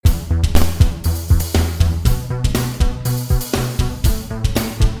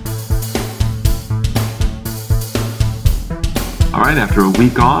right, after a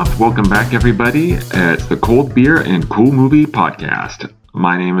week off, welcome back, everybody. It's the Cold Beer and Cool Movie Podcast.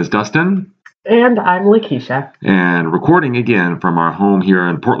 My name is Dustin. And I'm Lakeisha. And recording again from our home here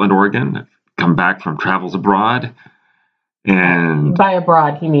in Portland, Oregon. Come back from travels abroad. And by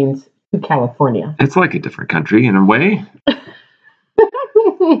abroad, he means to California. It's like a different country in a way.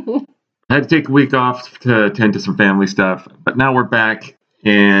 I had to take a week off to attend to some family stuff, but now we're back.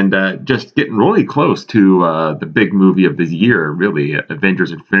 And just getting really close to the big movie of the year, really.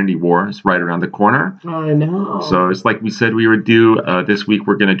 Avengers Infinity War is right around the corner. I know. So it's like we said we would do. This week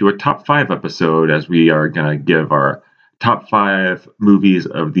we're going to do a top 5 episode as we are going to give our top 5 movies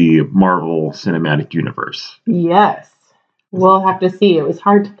of the Marvel Cinematic Universe. Yes. We'll have to see. It was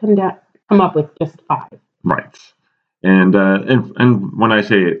hard to come up with just 5. Right. And when I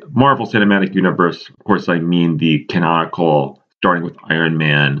say Marvel Cinematic Universe, of course I mean the canonical, starting with Iron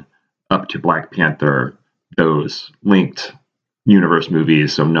Man up to Black Panther, those linked universe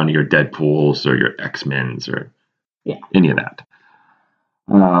movies, so none of your Deadpools or your X-Men's or any of that.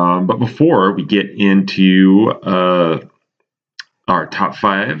 But before we get into our top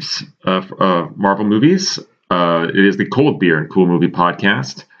 5s of Marvel movies, it is the Cold Beer and Cool Movie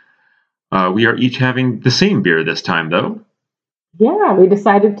Podcast. We are each having the same beer this time, though. Yeah, we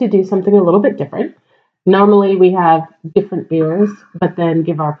decided to do something a little bit different. Normally, we have different beers, but then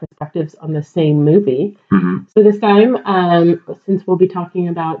give our perspectives on the same movie. Mm-hmm. So this time, since we'll be talking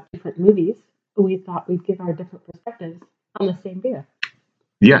about different movies, we thought we'd give our different perspectives on the same beer.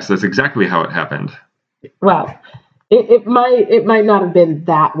 Yes, that's exactly how it happened. Well, it might not have been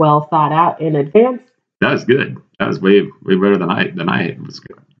that well thought out in advance. That was good. That was way better than I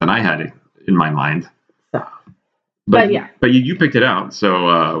had it in my mind. So, but yeah. But you picked it out.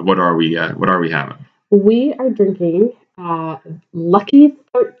 So what are we having? We are drinking Lucky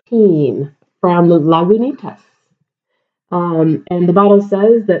 13 from Lagunitas. And the bottle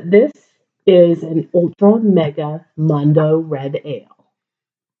says that this is an Ultra Mega Mundo Red Ale.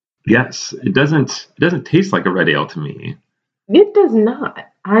 Yes, it doesn't taste like a red ale to me. It does not.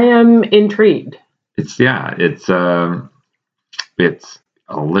 I am intrigued. It's a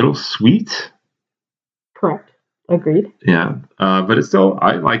little sweet. Correct. Agreed. Yeah, but it's still,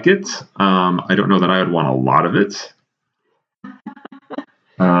 I like it. I don't know that I would want a lot of it.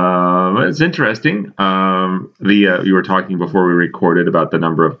 But it's interesting. You were talking before we recorded about the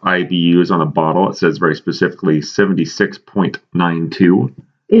number of IBUs on the bottle. It says very specifically 76.92.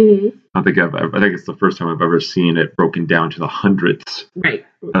 Mm-hmm. I think it's the first time I've ever seen it broken down to the hundredths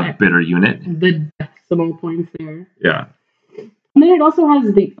of bitter unit. The decimal points there. Yeah. And then it also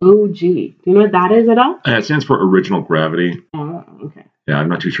has the OG. Do you know what that is at all? It stands for original gravity. Oh, okay. Yeah, I'm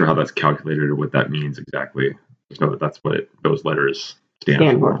not too sure how that's calculated or what that means exactly. Just know that that's what those letters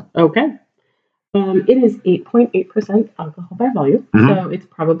stand for. Okay. It is 8.8% alcohol by volume, so it's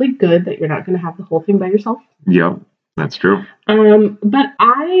probably good that you're not going to have the whole thing by yourself. Yep, that's true. But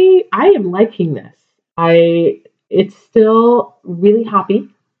I am liking this. It's still really hoppy,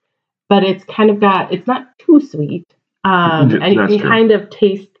 but it's it's not too sweet. And you can kind of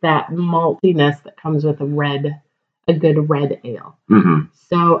taste that maltiness that comes with a good red ale.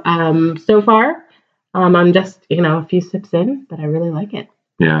 Mm-hmm. So far, I'm just, a few sips in, but I really like it.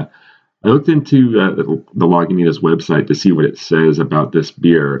 Yeah. I looked into the Lagunitas website to see what it says about this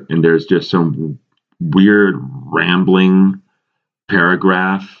beer, and there's just some weird rambling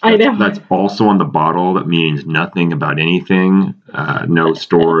paragraph that's also on the bottle that means nothing about anything. No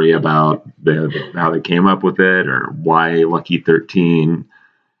story about how they came up with it or why Lucky 13.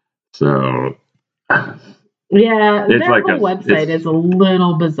 So yeah, their whole website is a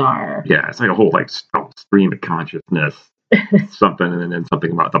little bizarre. Yeah, it's like a whole stream of consciousness, something, and then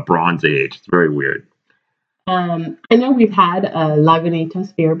something about the Bronze Age. It's very weird. I know we've had a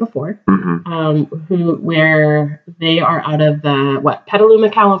Lagunitas beer before, where they are out of Petaluma,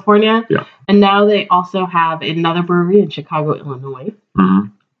 California, and now they also have another brewery in Chicago, Illinois.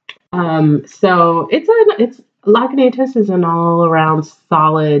 Mm-hmm. So Lagunitas is an all around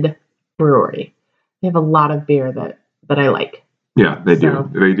solid brewery. They have a lot of beer that I like. Yeah, they do.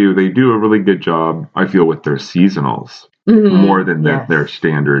 They do a really good job, I feel, with their seasonals more than their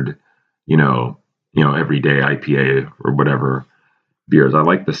standard, everyday IPA or whatever beers. I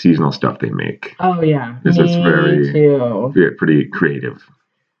like the seasonal stuff they make. Oh yeah, it's pretty creative.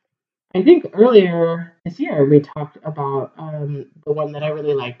 I think earlier this year we talked about the one that I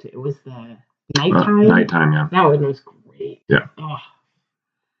really liked. It was the Nighttime. Nighttime, yeah. That one was great. Yeah. Oh.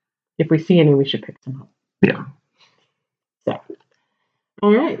 If we see any, we should pick some up. Yeah. So,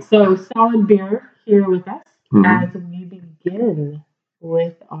 all right. So, solid beer here with us as we begin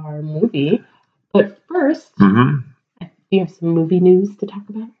with our movie. But first, I Do you have some movie news to talk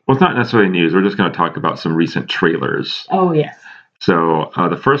about? Well, it's not necessarily news. We're just going to talk about some recent trailers. Oh, yes. So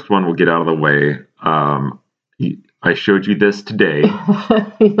the first one we'll get out of the way. I showed you this today.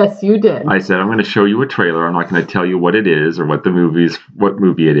 Yes, you did. I said I'm going to show you a trailer. I'm not going to tell you what it is or what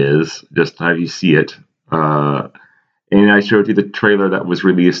movie it is. Just have you see it. And I showed you the trailer that was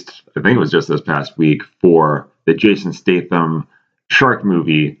released, I think it was just this past week, for the Jason Statham shark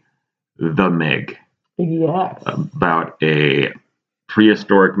movie, The Meg. Yes. About a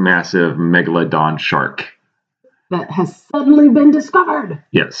prehistoric, massive megalodon shark. That has suddenly been discovered.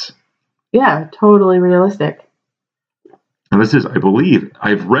 Yes. Yeah, totally realistic. And this is, I believe,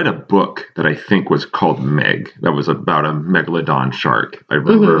 I've read a book that I think was called Meg, that was about a megalodon shark. I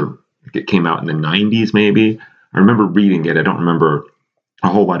remember it came out in the 90s, maybe. I remember reading it. I don't remember a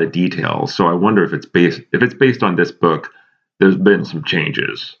whole lot of details. So I wonder if it's based on this book, there's been some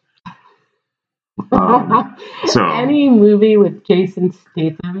changes. So any movie with Jason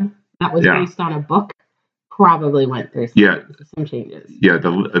Statham that was based on a book probably went through some changes. Yeah,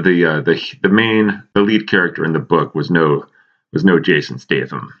 the lead character in the book was no Jason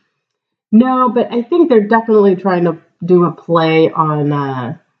Statham. No, but I think they're definitely trying to do a play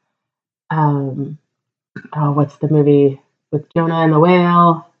on what's the movie with Jonah and the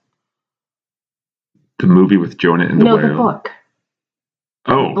whale? The movie with Jonah and the whale? No, the book.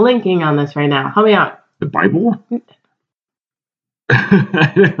 Oh. I'm blinking on this right now. Help me out. The Bible?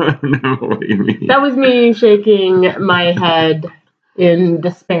 I don't know what you mean. That was me shaking my head in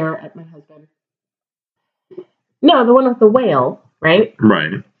despair at my husband. No, the one with the whale, right?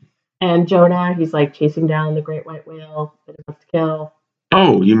 Right. And Jonah, he's like chasing down the great white whale that he wants to kill.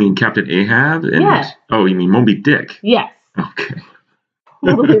 Oh, you mean Captain Ahab? Oh, you mean Moby Dick? Yes. Okay.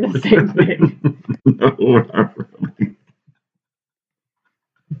 Totally the same thing. No, not really.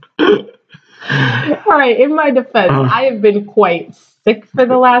 All right, in my defense, I have been quite sick for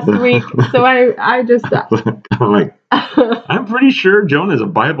the last week, so I just... I'm like, I'm pretty sure Jonah's a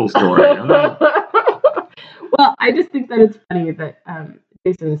Bible story. Well, I just think that it's funny that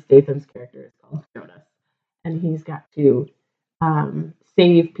Jason Statham's character is called Jonah, and he's got to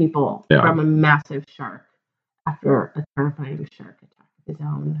save people from a massive shark after a terrifying shark attack of his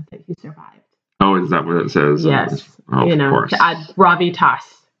own that he survived. Oh, is that what it says? Yes. Oh, of course. To add gravitas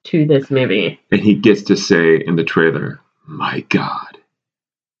to this movie. And he gets to say in the trailer, "My God,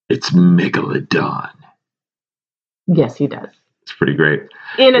 it's Megalodon." Yes, he does. It's pretty great.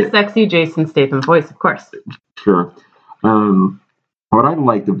 In a sexy Jason Statham voice, of course. Sure. What I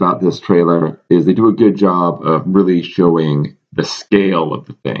liked about this trailer is they do a good job of really showing the scale of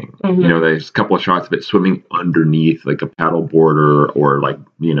the thing. Mm-hmm. You know, there's a couple of shots of it swimming underneath like a paddle boarder or like,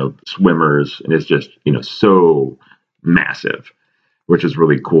 swimmers. And it's just, so massive, which is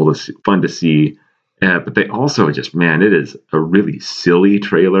really cool fun to see. But they also just, man, it is a really silly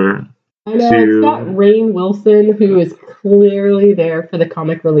trailer. I know, it's got Rainn Wilson, who is clearly there for the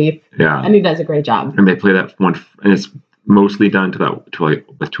comic relief. Yeah. And he does a great job. And they play that one, and it's mostly done to a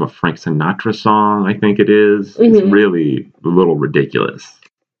Frank Sinatra song, I think it is. Mm-hmm. It's really a little ridiculous.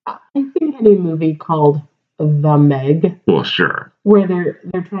 I think any movie called The Meg. Well, sure. Where they're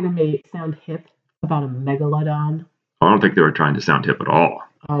trying to make it sound hip about a megalodon. I don't think they were trying to sound hip at all.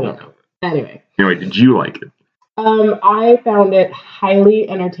 I don't know. Anyway, did you like it? I found it highly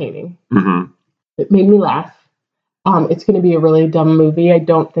entertaining. Mm-hmm. It made me laugh. It's going to be a really dumb movie. I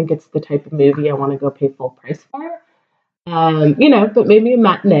don't think it's the type of movie I want to go pay full price for. But maybe a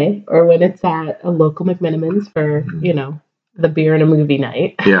matinee or when it's at a local McMenamins for, the beer and a movie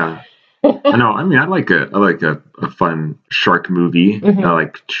night. Yeah. No, I mean, I like a fun shark movie. Mm-hmm. I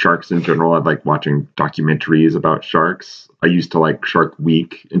like sharks in general. I like watching documentaries about sharks. I used to like Shark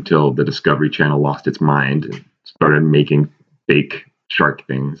Week until the Discovery Channel lost its mind and started making fake shark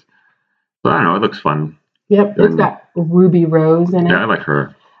things. So I don't know, it looks fun. Yep, it's got Ruby Rose in it. Yeah, I like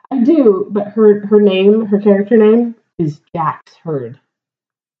her. I do, but her character name is Jax Hurd.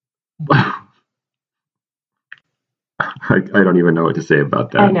 I don't even know what to say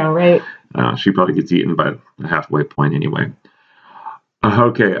about that. I know, right? She probably gets eaten by the halfway point anyway.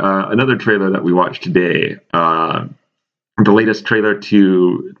 Okay, another trailer that we watched today. The latest trailer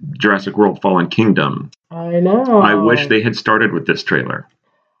to Jurassic World Fallen Kingdom. I know. I wish they had started with this trailer.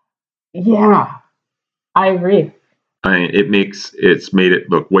 Yeah, I agree. It's made it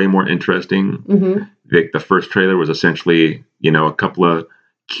look way more interesting. Mm-hmm. The first trailer was essentially, a couple of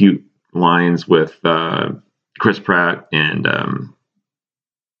cute lines with Chris Pratt and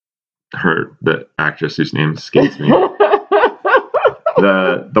the actress whose name escapes me.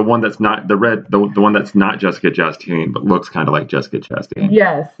 the one that's not the one that's not Jessica Chastain, but looks kind of like Jessica Chastain.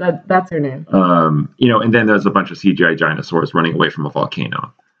 Yes, that's her name. And then there's a bunch of CGI dinosaurs running away from a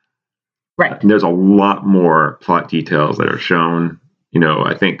volcano. Right. And there's a lot more plot details that are shown.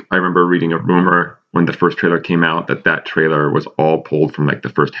 I think I remember reading a rumor when the first trailer came out that trailer was all pulled from like the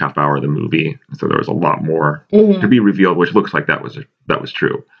first half hour of the movie. So there was a lot more to be revealed, which looks like that was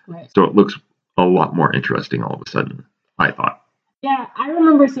true. Right. So it looks a lot more interesting all of a sudden, I thought. Yeah, I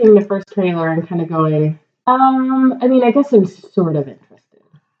remember seeing the first trailer and kind of going, I guess I'm sort of interested.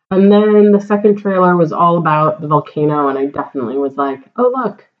 And then the second trailer was all about the volcano, and I definitely was like, oh,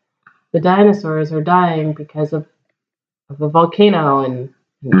 look, the dinosaurs are dying because of the volcano, and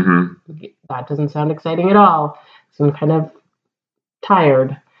that doesn't sound exciting at all. So I'm kind of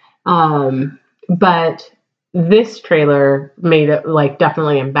tired. But this trailer made it like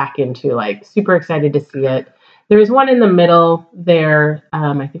definitely I'm back into like super excited to see it. There's one in the middle there.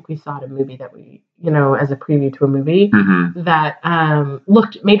 I think we saw it in a movie that we, as a preview to a movie that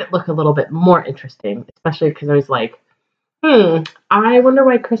made it look a little bit more interesting, especially because I was like, I wonder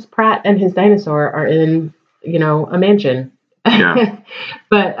why Chris Pratt and his dinosaur are in, a mansion. Yeah.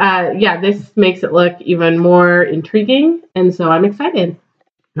 But this makes it look even more intriguing, and so I'm excited.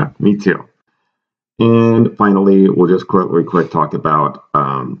 Yeah, me too. And finally, we'll just quick talk about.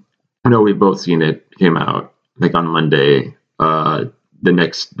 I know we've both seen it. Came out like on Monday.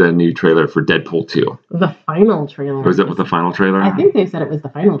 The new trailer for Deadpool 2. The final trailer. Was it the final trailer? I think they said it was the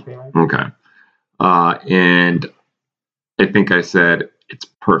final trailer. Okay. And I think I said it's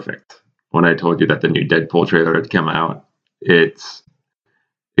perfect when I told you that the new Deadpool trailer had come out.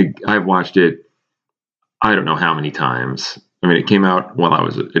 I've watched it, I don't know how many times. I mean, it came out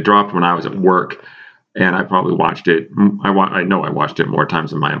it dropped when I was at work, and I probably watched it. I know I watched it more times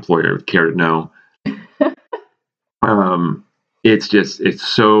than my employer would care to know.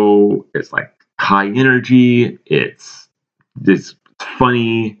 It's like high energy. It's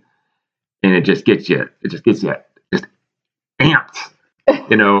funny, and it just gets you. It just gets you just amped.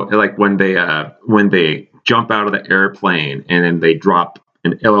 Like when they jump out of the airplane and then they drop.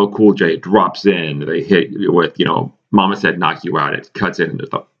 And LL Cool J drops in. They hit you with, Mama Said Knock You Out. It cuts in.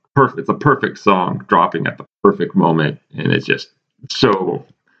 It's a perfect song dropping at the perfect moment, and it's just so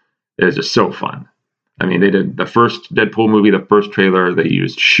fun. I mean, they did the first Deadpool movie, the first trailer. They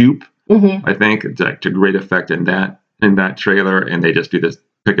used Shoop, I think, to great effect in that trailer, and they just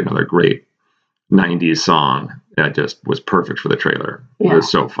pick another great '90s song that just was perfect for the trailer. Yeah. It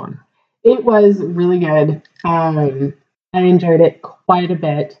was so fun. It was really good. I enjoyed it quite a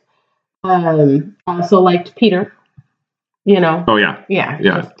bit. I also liked Peter. Oh yeah. Yeah.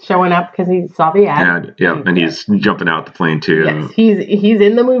 Just showing up because he saw the ad. Yeah, and he's jumping out the plane too. Yes, he's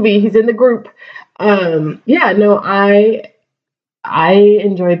in the movie. He's in the group. I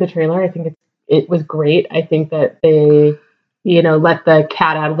enjoyed the trailer. I think it was great. I think that they, let the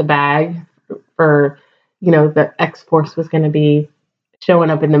cat out of the bag for, the X-Force was going to be showing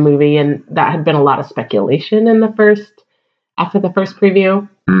up in the movie, and that had been a lot of speculation after the first preview.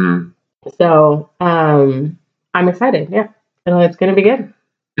 So I'm excited. Yeah, it's going to be good.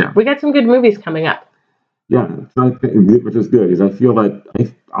 Yeah, we got some good movies coming up. Yeah, which is good because I feel like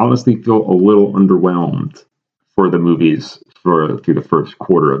I honestly feel a little underwhelmed for the movies through the first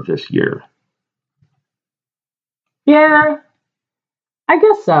quarter of this year. Yeah, I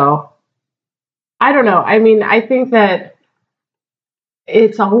guess so. I don't know. I mean, I think that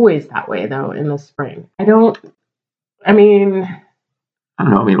it's always that way though in the spring. I don't know. I mean,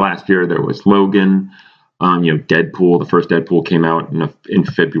 last year there was Logan, Deadpool. The first Deadpool came out in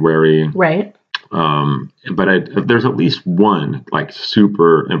February. Right. But there's at least one like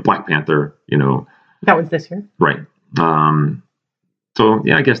super and Black Panther. That was this year. Right. So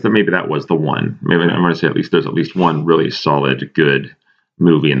yeah, I guess that maybe that was the one. Maybe I'm going to say there's at least one really solid, good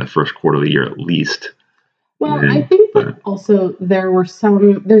movie in the first quarter of the year at least. Well, I think that also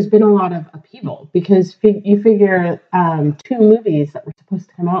there's been a lot of upheaval because you figure 2 movies that were supposed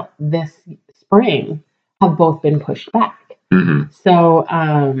to come out this spring have both been pushed back. So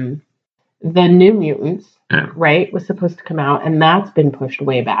the New Mutants, right, was supposed to come out, and that's been pushed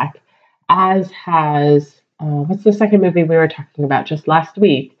way back, as has, what's the second movie we were talking about just last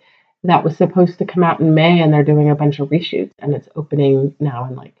week that was supposed to come out in May, and they're doing a bunch of reshoots, and it's opening now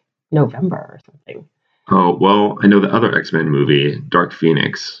in like November or something. Oh, well, I know the other X-Men movie, Dark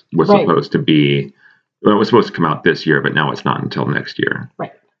Phoenix, was supposed to come out this year, but now it's not until next year.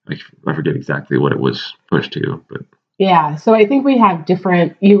 Right. I forget exactly what it was pushed to, but... Yeah, so I think we have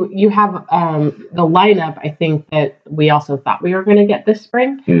different... You have the lineup, I think, that we also thought we were going to get this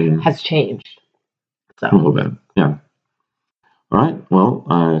spring has changed. So. A little bit, yeah. All right. Well,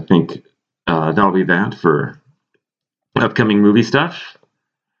 I think that'll be that for upcoming movie stuff.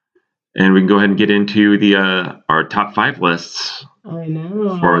 And we can go ahead and get into the our top 5 lists. I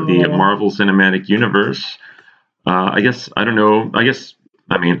know. For the Marvel Cinematic Universe. I guess, I don't know.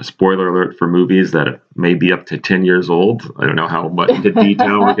 I mean, spoiler alert for movies that may be up to 10 years old. I don't know how much into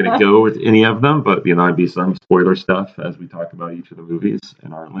detail we're going to go with any of them, but, there'd be some spoiler stuff as we talk about each of the movies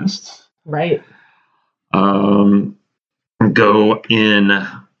in our lists. Right. Go in,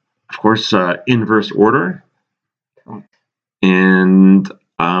 of course, inverse order. And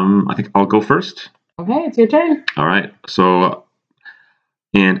I think I'll go first. Okay, it's your turn. All right. So,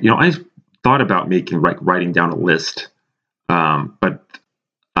 and, I thought about writing down a list, but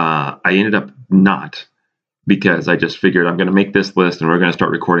I ended up not, because I just figured I'm going to make this list and we're going to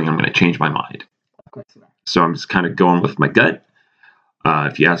start recording. I'm going to change my mind. Of course. So I'm just kind of going with my gut.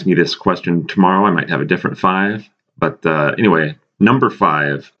 If you ask me this question tomorrow, I might have a different 5. But anyway, number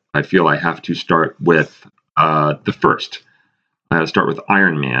 5, I feel I have to start with the first. I have to start with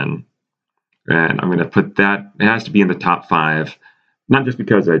Iron Man. And I'm going to put that, it has to be in the top 5, not just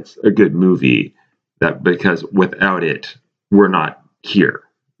because it's a good movie, because without it, we're not here.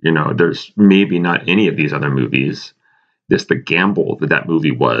 There's maybe not any of these other movies. Just the gamble that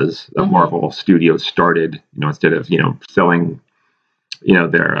movie was, that Marvel Studios started, instead of, selling,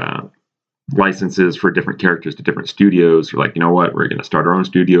 their licenses for different characters to different studios. You're like, you know what, we're going to start our own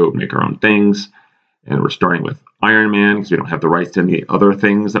studio, make our own things. And we're starting with Iron Man because we don't have the rights to any other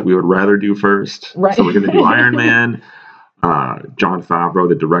things that we would rather do first. Right. So we're going to do Iron Man. Jon Favreau,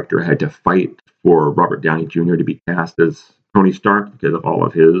 the director, had to fight for Robert Downey Jr. to be cast as Tony Stark because of all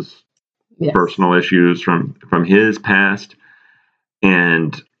of his personal issues from his past,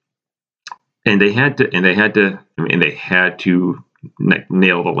 and they had to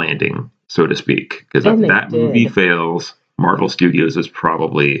nail the landing, so to speak, because if that movie fails, Marvel Studios is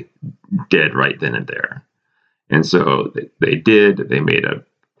probably dead right then and there. And so they did. They made a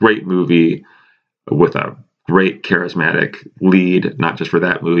great movie with a great charismatic lead, not just for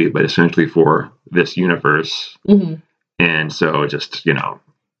that movie, but essentially for this universe. Mm-hmm. And so just,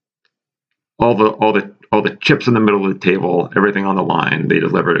 all the chips in the middle of the table, everything on the line, they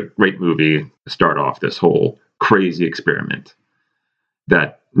delivered a great movie to start off this whole crazy experiment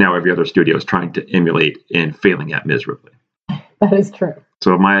that now every other studio is trying to emulate and failing at miserably. That is true.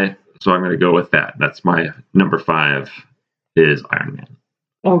 So I'm going to go with that. That's my number 5 is Iron Man.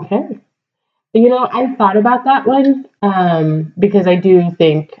 Okay. I thought about that one because I do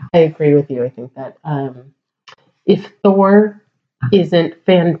think I agree with you. I think that if Thor isn't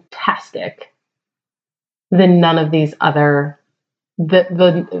fantastic, then none of these other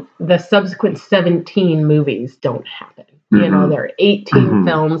the subsequent 17 movies don't happen. Mm-hmm. There are 18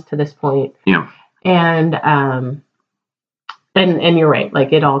 films to this point. Yeah. And you're right.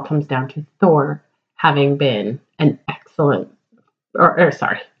 Like, it all comes down to Thor having been an excellent,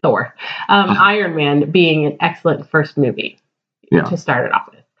 Thor, Iron Man being an excellent first movie to start it off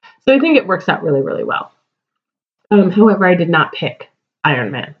with. So I think it works out really, really well. However, I did not pick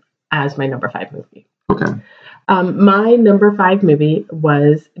Iron Man as my number 5 movie. Okay. My number 5 movie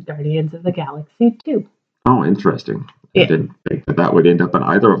was Guardians of the Galaxy 2. Oh, interesting. I didn't think that would end up in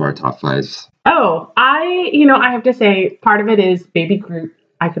either of our top 5s. Oh, I have to say, part of it is Baby Groot.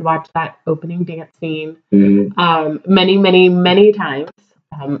 I could watch that opening dance scene many, many, many times,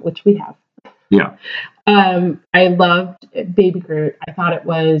 which we have. Yeah. I loved Baby Groot. I thought it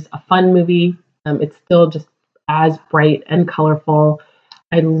was a fun movie. It's still just as bright and colorful.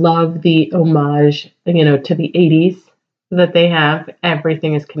 I love the homage, to the 80s that they have.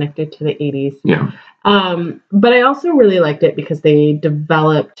 Everything is connected to the 80s. Yeah. But I also really liked it because they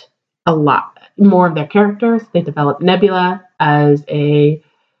developed a lot more of their characters. They developed Nebula as a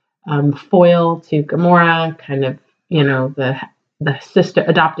foil to Gamora, kind of, the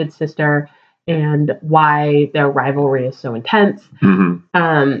adopted sister, and why their rivalry is so intense.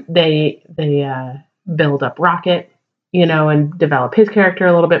 Mm-hmm. They build up Rocket, and develop his character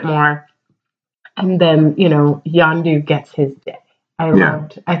a little bit more. And then, Yondu gets his day.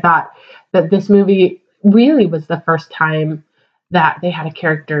 I thought that this movie really was the first time that they had a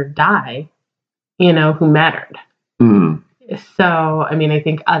character die, who mattered. Mm. So, I mean, I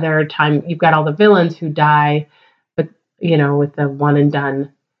think other time you've got all the villains who die, but, with the one and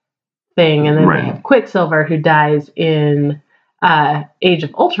done thing. And then they have Quicksilver who dies in Age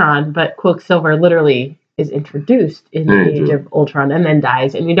of Ultron, but Quicksilver literally is introduced in Age of Ultron and then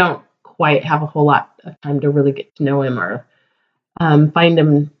dies. And you don't quite have a whole lot of time to really get to know him or find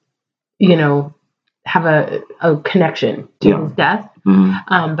him, have a connection to his death.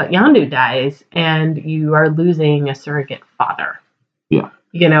 Mm-hmm. But Yondu dies, and you are losing a surrogate father.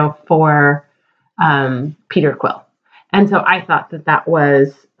 for Peter Quill. And so I thought that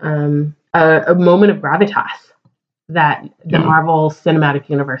was a moment of gravitas that the Marvel Cinematic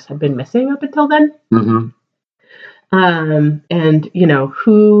Universe had been missing up until then. Mm-hmm. And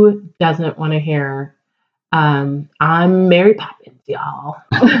who doesn't want to hear I'm Mary Poppins, y'all.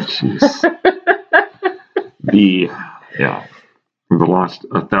 Jeez. The launched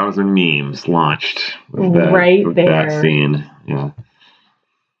 1,000 memes launched with that scene. Yeah.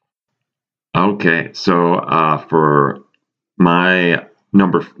 Okay, so for my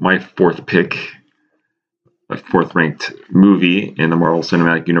fourth pick, a fourth ranked movie in the Marvel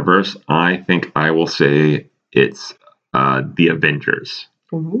Cinematic Universe, I think I will say it's The Avengers.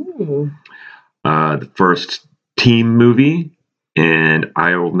 Ooh. The first team movie, and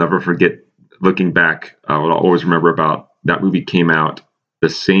I will never forget. Looking back, I will always remember about that movie came out the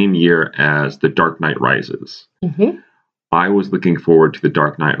same year as The Dark Knight Rises. Mm-hmm. I was looking forward to The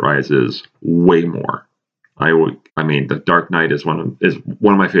Dark Knight Rises way more. The Dark Knight is one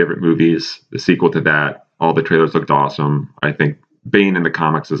of my favorite movies. The sequel to that, all the trailers looked awesome. I think Bane in the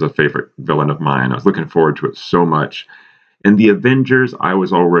comics is a favorite villain of mine. I was looking forward to it so much. And The Avengers, I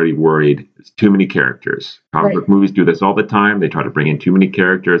was already worried. It's too many characters. Comic book movies do this all the time. They try to bring in too many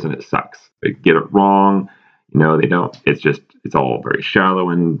characters, and it sucks. They get it wrong. They don't. It's all very shallow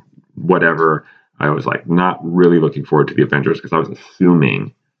and whatever. I was like not really looking forward to The Avengers because I was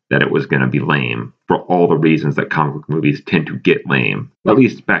assuming that it was going to be lame for all the reasons that comic book movies tend to get lame, at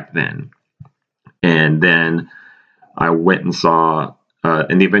least back then. And then I went and saw.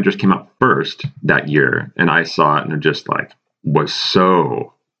 And The Avengers came out first that year, and I saw it and just was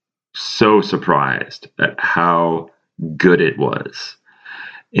so surprised at how good it was.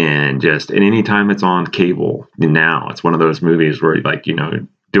 And anytime it's on cable now, it's one of those movies where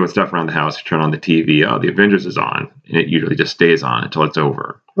doing stuff around the house, you turn on the TV, The Avengers is on, and it usually just stays on until it's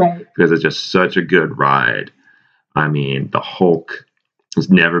over. Right. Because it's just such a good ride. I mean, the Hulk has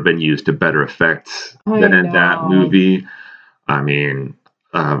never been used to better effects than in that movie. I mean,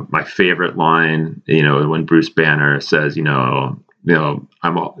 my favorite line, when Bruce Banner says, you don't know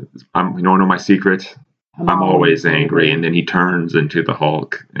my secret. I'm always angry. And then he turns into the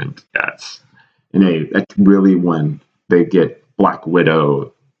Hulk, and that's really when they get Black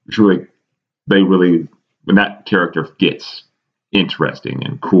Widow. When that character gets interesting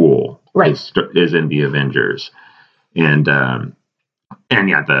and cool, right, is in The Avengers, and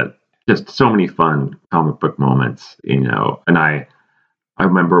just so many fun comic book moments, and I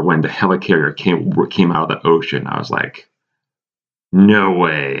remember when the helicarrier came out of the ocean, I was like, no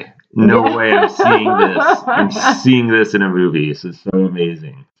way I'm seeing this. I'm seeing this in a movie. This is so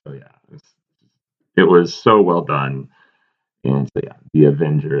amazing. So yeah, it was so well done. And so yeah, The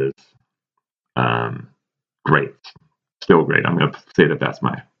Avengers, great. Still great. I'm going to say that's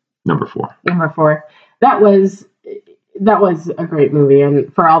my number 4. Number 4. That was a great movie,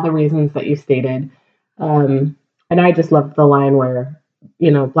 and for all the reasons that you stated. And I just loved the line where,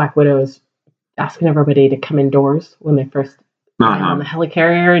 Black Widow's asking everybody to come indoors when they first land on the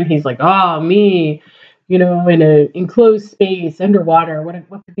helicarrier, and he's like, me, in an enclosed space underwater,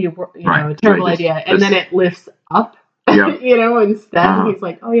 what could be a terrible idea. And then it lifts up, instead. He's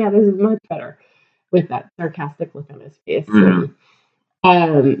like, oh yeah, this is much better, with that sarcastic look on his face.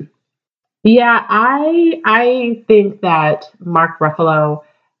 Mm-hmm. Yeah, I think that Mark Ruffalo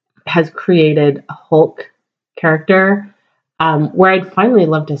has created a Hulk character where I'd finally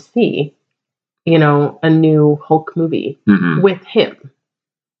love to see, a new Hulk movie with him.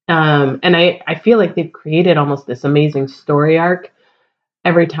 And I feel like they've created almost this amazing story arc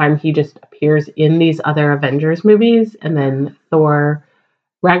every time he just appears in these other Avengers movies, and then Thor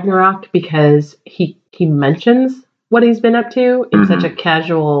Ragnarok, because he mentions what he's been up to in such a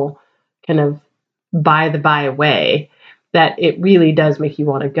casual kind of by the by way that it really does make you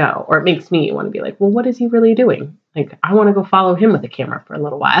want to go, or it makes me want to be like, well, what is he really doing? Like, I want to go follow him with the camera for a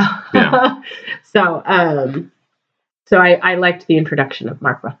little while. Yeah. So I liked the introduction of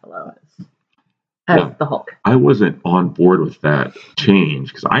Mark Ruffalo as the Hulk. I wasn't on board with that change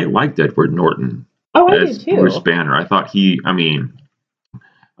because I liked Edward Norton as Bruce Banner. I thought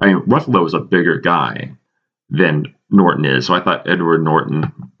Ruffalo is a bigger guy than Norton is, so I thought Edward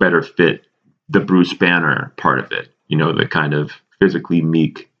Norton better fit the Bruce Banner part of it. The kind of physically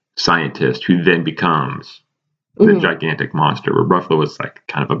meek scientist who then becomes the gigantic monster, where Ruffalo was like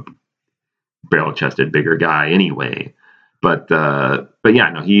kind of a barrel-chested, bigger guy anyway. But yeah,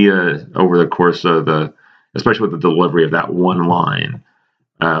 no, he over the course of especially with the delivery of that one line,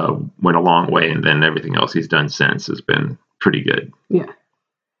 went a long way, and then everything else he's done since has been pretty good. Yeah.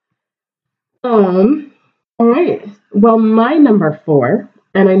 All right. Well, my number 4,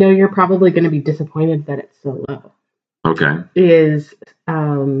 and I know you're probably going to be disappointed that it's so low. Okay. Is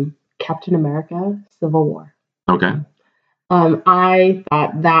Captain America: Civil War. Okay. I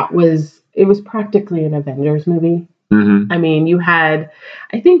thought it was practically an Avengers movie. Mm-hmm. I mean, you had,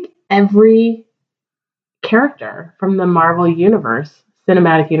 I think, every character from the Marvel universe,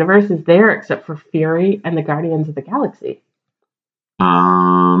 cinematic universe, is there except for Fury and the Guardians of the Galaxy.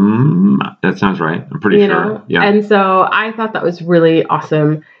 That sounds right. I'm pretty sure. Yeah. And so I thought that was really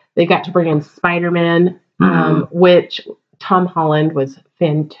awesome. They got to bring in Spider-Man, which Tom Holland was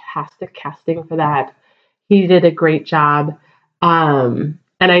fantastic casting for that. He did a great job. And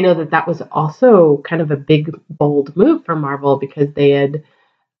I know that was also kind of a big, bold move for Marvel because they had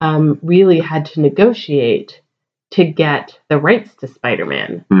really had to negotiate to get the rights to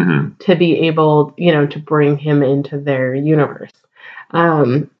Spider-Man to be able, to bring him into their universe.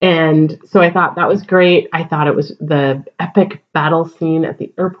 And so I thought that was great. I thought it was the epic battle scene at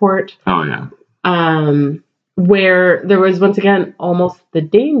the airport. Oh, yeah. Where there was, once again, almost the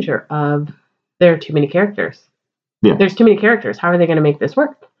danger of there are too many characters. Yeah. There's too many characters. How are they going to make this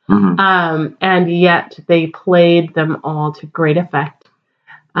work? And yet they played them all to great effect.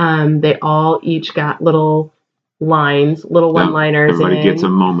 They all each got little lines, little one-liners. Everybody gets a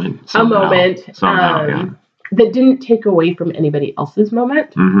moment. Somehow, that didn't take away from anybody else's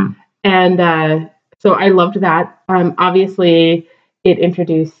moment. And so I loved that. Obviously, it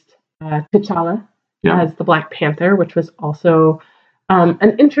introduced T'Challa as the Black Panther, which was also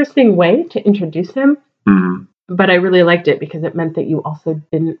an interesting way to introduce him. But I really liked it because it meant that you also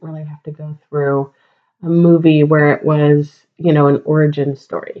didn't really have to go through a movie where it was, an origin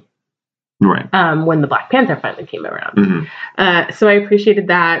story. Right. When the Black Panther finally came around. So I appreciated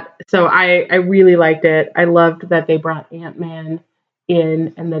that. So I really liked it. I loved that they brought Ant-Man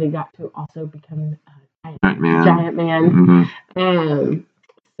in and that he got to also become Giant Man.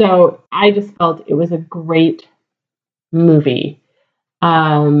 So I just felt it was a great movie.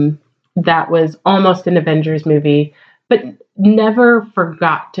 That was almost an Avengers movie, but never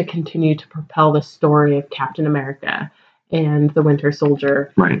forgot to continue to propel the story of Captain America and the Winter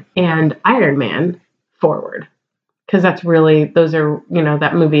Soldier and Iron Man forward. Because that's really,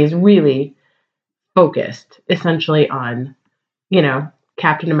 that movie is really focused essentially on,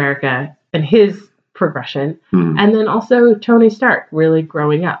 Captain America and his progression. And then also Tony Stark really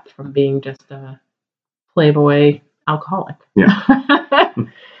growing up from being just a playboy alcoholic. Yeah.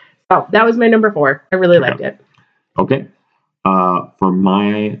 So that was my number 4. I really liked it. Okay. For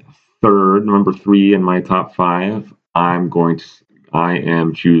my number 3 in my top 5, I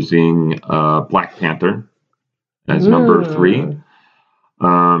am choosing Black Panther as number 3.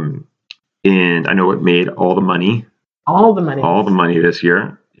 And I know it made all the money. All the money this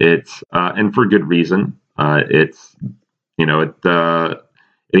year. It's and for good reason. It's it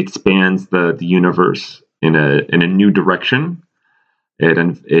expands the universe in a new direction.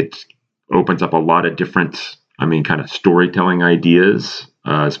 It opens up a lot of different, kind of storytelling ideas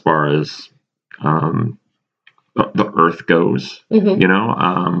as far as the Earth goes.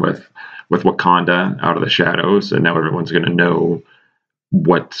 With Wakanda out of the shadows, and now everyone's going to know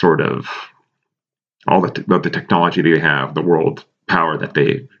what sort of all the technology they have, the world power that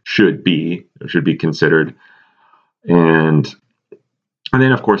they should be considered, and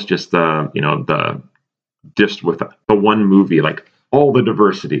then of course just just with the one movie, like all the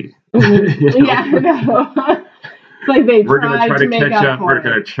diversity. Yeah, I know. It's like we're going to try to catch up. We're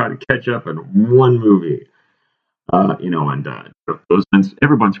going to try to catch up in one movie. And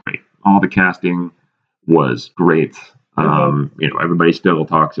everyone's great. All the casting was great. Everybody still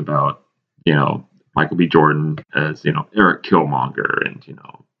talks about, Michael B. Jordan as, Eric Killmonger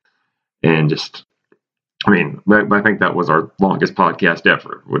and just, I think that was our longest podcast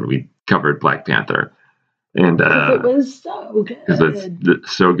ever when we covered Black Panther. And it was so good. Because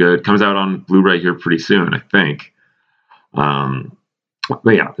it's so good. Comes out on Blu-ray here pretty soon, I think.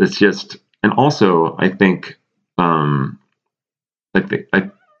 But yeah, it's just, and also I think, I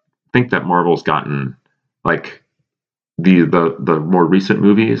think that Marvel's gotten like the more recent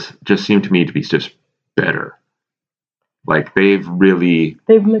movies just seem to me to be just better. Like they've matured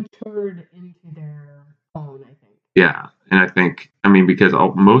into their own, I think. Yeah, and I think because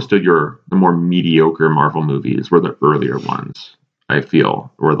most of the more mediocre Marvel movies were the earlier ones. I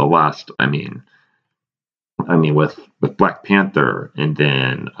feel, or the last. With Black Panther and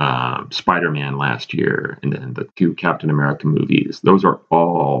then Spider-Man last year, and then the 2 Captain America movies. Those are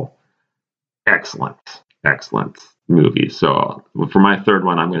all excellent movies. So for my third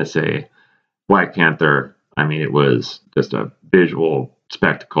one, I'm going to say Black Panther. It was just a visual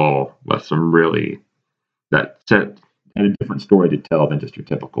spectacle with some really that set had a different story to tell than just your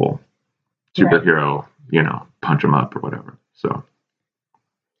typical superhero, punch them up or whatever. So,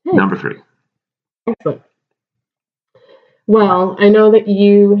 number 3. Excellent. Well, I know that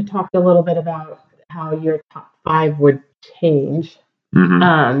you talked a little bit about how your top 5 would change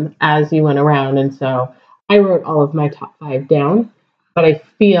as you went around, and so I wrote all of my top 5 down, but I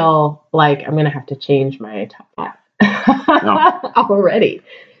feel like I'm going to have to change my top 5 already.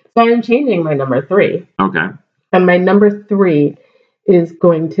 So I'm changing my number 3. Okay. And my number 3 is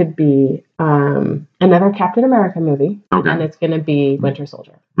going to be another Captain America movie, and it's going to be Winter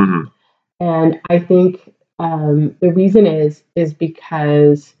Soldier. Mm-hmm. And I think the reason is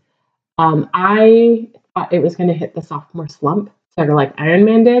because I thought it was going to hit the sophomore slump, sort of like Iron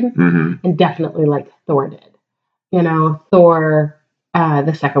Man did, and definitely like Thor did. Thor,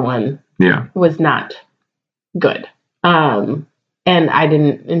 the second one, was not good, and I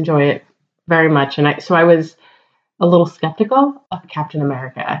didn't enjoy it very much, and I was a little skeptical of Captain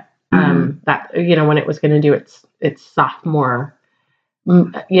America. That when it was going to do its sophomore,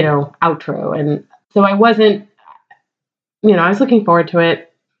 outro, and so I wasn't. I was looking forward to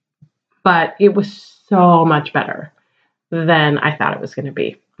it, but it was so much better than I thought it was going to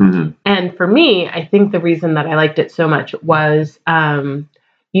be. And for me, I think the reason that I liked it so much was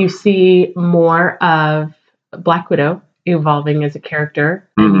you see more of Black Widow evolving as a character,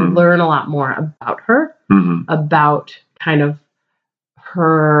 and you learn a lot more about her, about kind of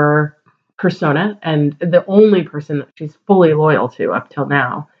her persona, and the only person that she's fully loyal to up till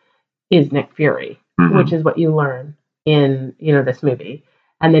now is Nick Fury, which is what you learn in this movie,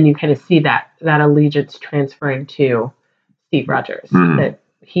 and then you kind of see that allegiance transferring to Steve Rogers, that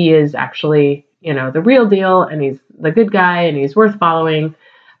he is actually the real deal, and he's the good guy, and he's worth following,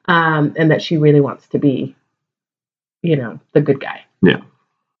 and that she really wants to be the good guy.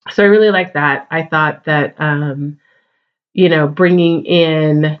 So I really like that. I thought that bringing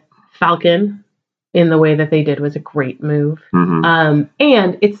in Falcon in the way that they did was a great move. And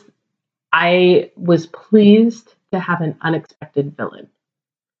I was pleased to have an unexpected villain.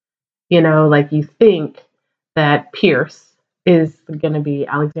 Like you think that Pierce is going to be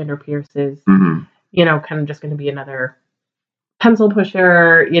Alexander Pierce is, kind of just going to be another pencil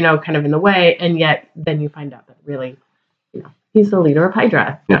pusher, kind of in the way. And yet then you find out that really, he's the leader of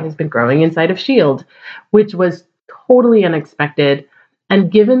Hydra. And he's been growing inside of S.H.I.E.L.D., which was totally unexpected.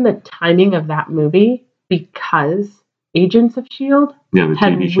 And given the timing of that movie, because Agents of S.H.I.E.L.D.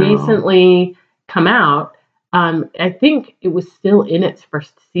 had recently come out, I think it was still in its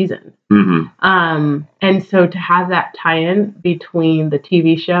first season. And so to have that tie-in between the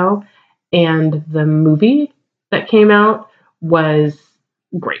TV show and the movie that came out was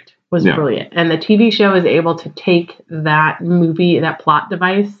great, was brilliant. And the TV show is able to take that movie, that plot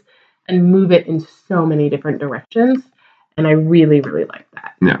device, and move it in so many different directions. And I really, really like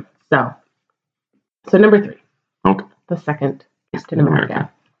that. So number 3. Okay. The second Captain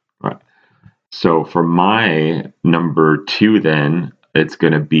America. All right. So for my number 2, then it's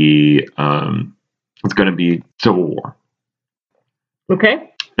going to be Civil War.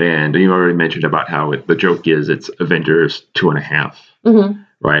 Okay. And you already mentioned about how the joke is it's Avengers 2.5,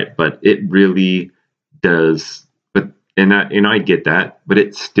 right? But it really does. And I get that, but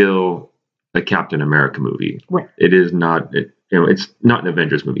it's still a Captain America movie. Right. It is not. It's not an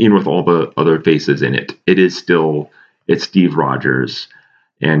Avengers movie, even with all the other faces in it. It is still. It's Steve Rogers,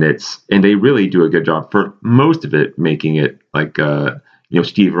 and they really do a good job for most of it, making it like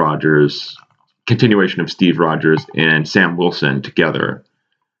Steve Rogers, continuation of Steve Rogers and Sam Wilson together,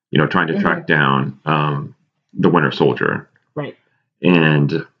 trying to track down the Winter Soldier. Right.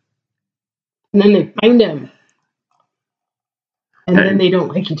 And then they find him. And then they don't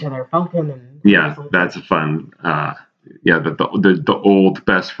like each other. Falcon and that's fun. The old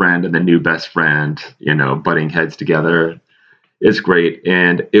best friend and the new best friend, butting heads together. It's great,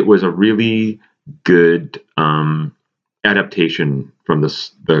 and it was a really good adaptation from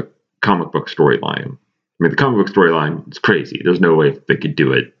the comic book storyline. I mean, the comic book storyline is crazy. There's no way they could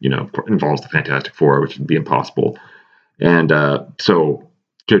do it. It involves the Fantastic Four, which would be impossible. And so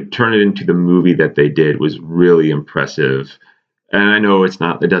to turn it into the movie that they did was really impressive. And I know it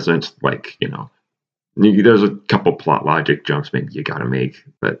doesn't there's a couple plot logic jumps maybe you got to make,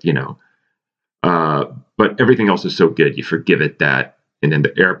 but but everything else is so good. You forgive it that. And then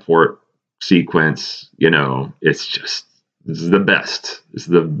the airport sequence, it's the best. It's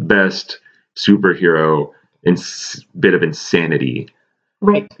the best superhero bit of insanity.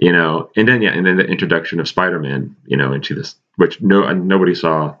 Right. And then the introduction of Spider-Man, into this, which nobody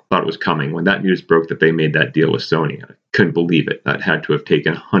thought it was coming. When that news broke that they made that deal with Sony, I couldn't believe it. That had to have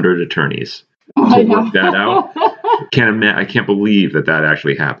taken 100 attorneys to work that out. I can't believe that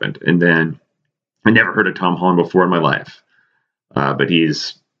actually happened. And then I never heard of Tom Holland before in my life, but he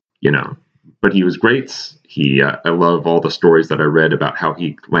was great. I love all the stories that I read about how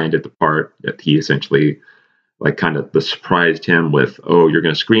he landed the part. That he essentially kind of surprised him with, "Oh, you're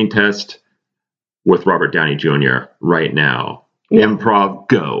going to screen test with Robert Downey Jr. right now. Yeah. Improv,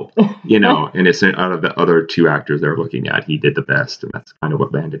 go." And it's out of the other two actors they're looking at, he did the best, and that's kind of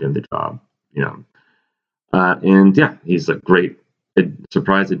what landed him the job. And yeah, he's a great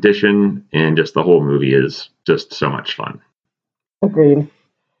surprise addition, and just the whole movie is just so much fun. Agreed.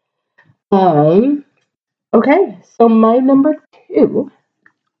 Okay, so my number 2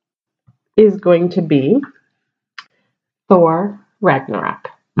 is going to be Thor Ragnarok.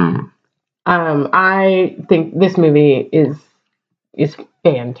 I think this movie is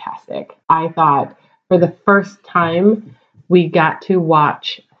fantastic. I thought for the first time we got to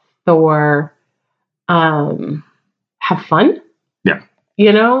watch Thor have fun. Yeah.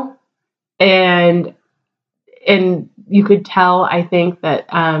 And you could tell, I think, that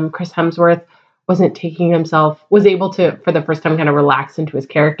Chris Hemsworth was able to, for the first time, kind of relax into his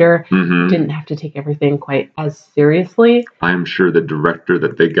character. Mm-hmm. Didn't have to take everything quite as seriously. I'm sure the director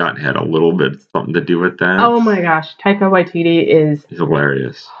that they got had a little bit something to do with that. Oh my gosh, Taika Waititi is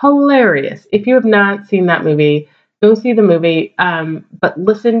hilarious. Hilarious. If you have not seen that movie, go see the movie, but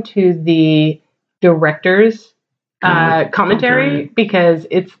listen to the director's commentary, because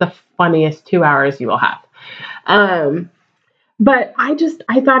it's the funniest 2 hours you will have. But I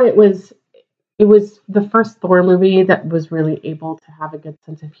thought it was the first Thor movie that was really able to have a good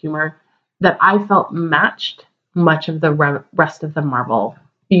sense of humor that I felt matched much of the rest of the Marvel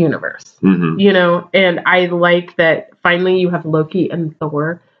universe. Mm-hmm. And I like that finally you have Loki and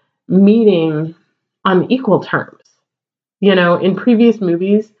Thor meeting on equal terms. In previous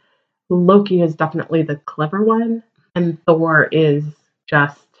movies, Loki is definitely the clever one, and Thor is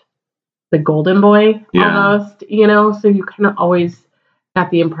just the golden boy, almost, so you kind of always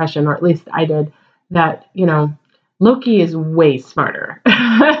got the impression, or at least I did, that, Loki is way smarter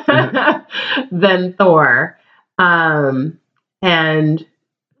than Thor. And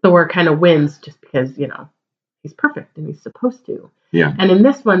Thor kind of wins just because, he's perfect and he's supposed to. Yeah. And in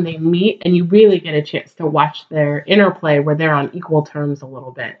this one, they meet and you really get a chance to watch their interplay where they're on equal terms a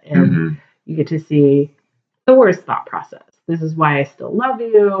little bit. And you get to see Thor's thought process. This is why I still love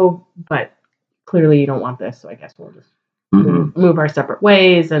you, but clearly you don't want this, so I guess we'll just move our separate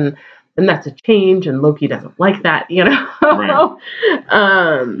ways, and that's a change, and Loki doesn't like that, Right.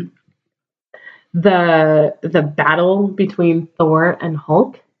 The battle between Thor and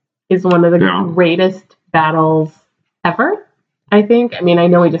Hulk is one of the greatest battles ever, I think. I mean, I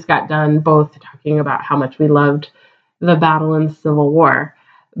know we just got done both talking about how much we loved the battle in Civil War,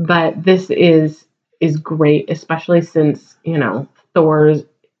 but this is great, especially since,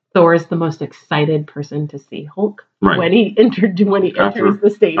 Thor's the most excited person to see Hulk when he enters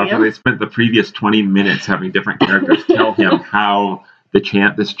the stadium. After they spent the previous 20 minutes having different characters tell him how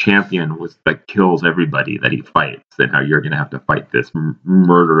this champion that kills everybody that he fights, and how you're going to have to fight this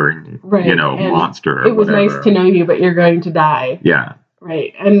murdering, monster. It was nice to know you, but you're going to die. Yeah.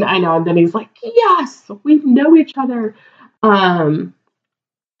 Right. And I know. And then he's like, yes, we know each other.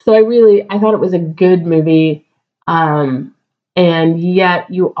 So I thought it was a good movie. And yet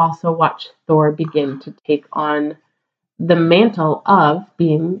you also watch Thor begin to take on the mantle of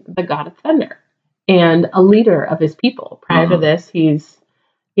being the god of thunder and a leader of his people. Prior to this, he's,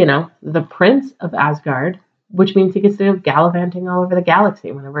 the prince of Asgard, which means he gets to go gallivanting all over the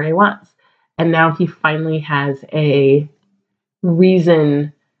galaxy whenever he wants. And now he finally has a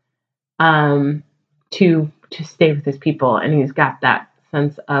reason to stay with his people. And he's got that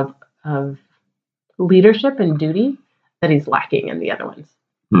sense of leadership and duty that he's lacking in the other ones.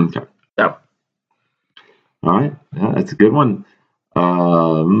 Okay. So. All right. Yeah, that's a good one.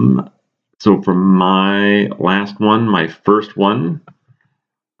 So for my last one, my first one,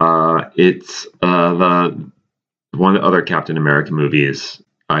 it's one of the other Captain America movies.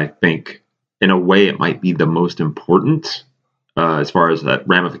 I think, in a way, it might be the most important as far as that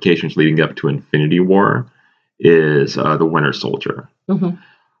ramifications leading up to Infinity War is The Winter Soldier.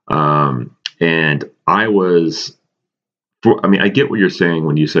 And I was... I get what you're saying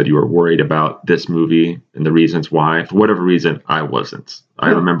when you said you were worried about this movie and the reasons why. For whatever reason, I wasn't. I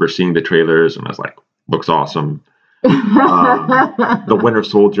remember seeing the trailers and I was like, looks awesome. The Winter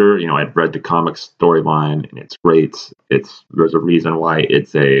Soldier, I'd read the comic storyline and it's great. There's a reason why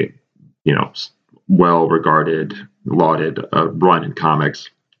it's a, well-regarded, lauded run in comics.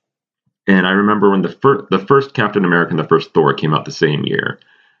 And I remember when the first Captain America and the first Thor came out the same year.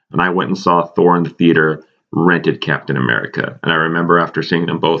 and I went and saw Thor in the theater, rented Captain America. And I remember after seeing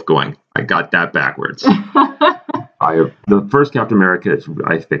them both going, I got that backwards. The first Captain America,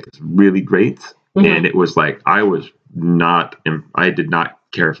 I think, is really great. Mm-hmm. And it was like, I did not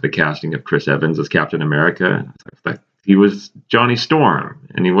care for the casting of Chris Evans as Captain America. He was Johnny Storm,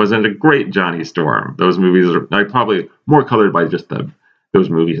 and he wasn't a great Johnny Storm. Those movies are probably more colored by just those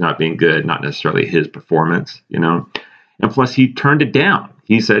movies not being good, not necessarily his performance, And plus, he turned it down.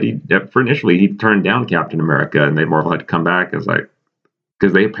 He said initially he turned down Captain America, and they Marvel had to come back as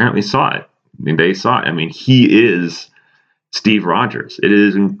because they apparently saw it. I mean, they saw it. I mean, he is Steve Rogers. It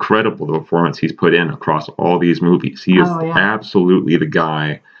is incredible the performance he's put in across all these movies. He is absolutely the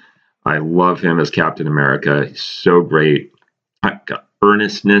guy. I love him as Captain America. He's so great.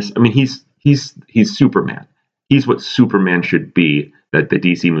 Earnestness. I mean, he's Superman. He's what Superman should be that the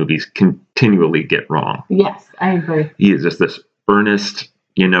DC movies continually get wrong. Yes, I agree. He is just this earnest,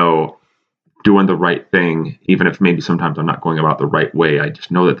 doing the right thing, even if maybe sometimes I'm not going about the right way. I just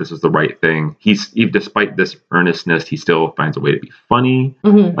know that this is the right thing. Despite this earnestness, he still finds a way to be funny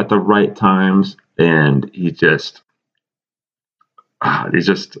at the right times, and I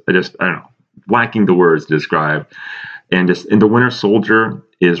don't know, lacking the words to describe. And the Winter Soldier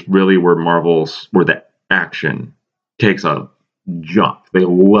is really where the action takes a jump. They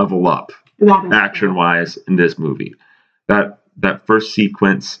level up action-wise in this movie. That first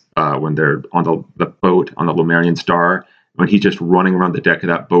sequence when they're on the boat on the Lumerian Star, when he's just running around the deck of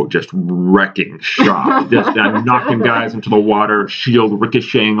that boat, just wrecking shop, just knocking guys into the water, shield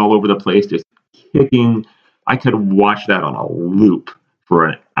ricocheting all over the place, just kicking. I could watch that on a loop for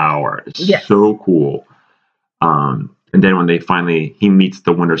an hour. It's so cool. And then when he meets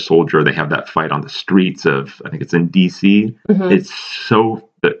the Winter Soldier, they have that fight on the streets of, I think it's in DC. Mm-hmm. It's so,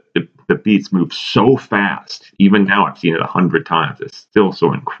 the beats move so fast. Even now, I've seen it 100 times. It's still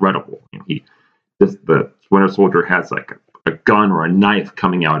so incredible. The Winter Soldier has like a gun or a knife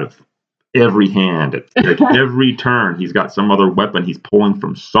coming out of every hand. At every turn, he's got some other weapon he's pulling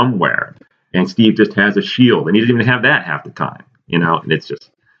from somewhere. And Steve just has a shield, and he doesn't even have that half the time, and it's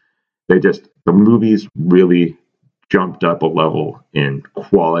just, the movies really jumped up a level in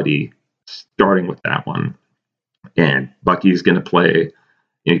quality, starting with that one. And Bucky's going to play,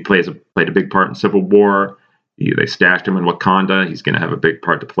 he played a big part in Civil War. They stashed him in Wakanda. He's going to have a big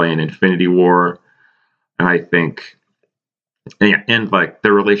part to play in Infinity War. And I think, and like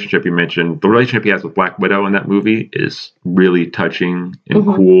the relationship you mentioned, the relationship he has with Black Widow in that movie is really touching and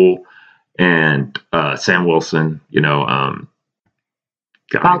cool. And Sam Wilson,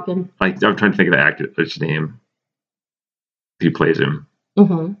 Falcon. I'm trying to think of the actor's name. He plays him.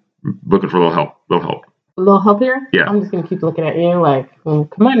 Mm-hmm. Looking for a little help. A little help here? Yeah. I'm just going to keep looking at you like,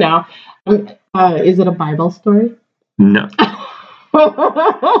 come on now. Is it a Bible story? No.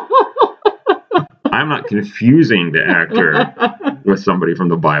 I'm not confusing the actor with somebody from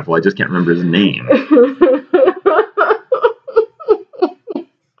the Bible. I just can't remember his name.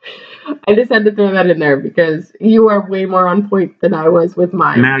 I just had to throw that in there because you are way more on point than I was with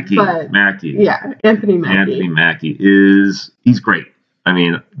mine. Mackie. Yeah, Anthony Mackie. Anthony Mackie he's great. I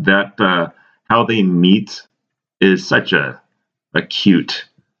mean, that how they meet is such a cute,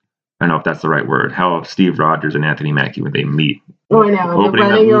 I don't know if that's the right word, how Steve Rogers and Anthony Mackie, when they meet. Oh, I know. They're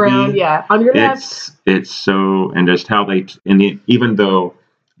running around, on your left. It's so, and just how even though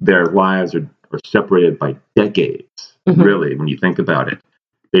their lives are separated by decades, really, when you think about it,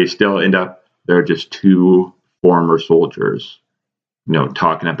 they still they're just two former soldiers,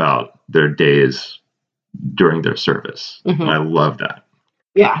 talking about their days during their service. Mm-hmm. I love that.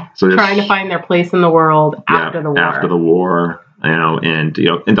 Yeah. So trying to find their place in the world after the war. After the war, and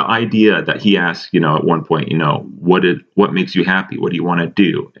the idea that he asks, at one point, what makes you happy? What do you want to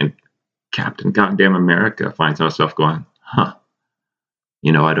do? And Captain Goddamn America finds himself going, I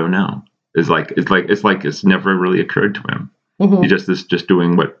don't know. It's never really occurred to him. Mm-hmm. He just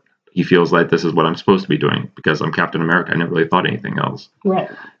doing what he feels like this is what I'm supposed to be doing because I'm Captain America. I never really thought anything else. Right.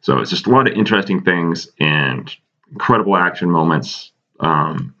 So it's just a lot of interesting things and incredible action moments.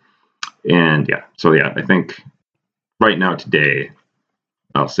 I think right now today,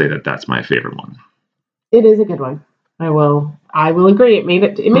 I'll say that that's my favorite one. It is a good one. I will agree. It made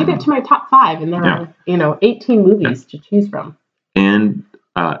it to my top 5, and there are 18 movies to choose from. And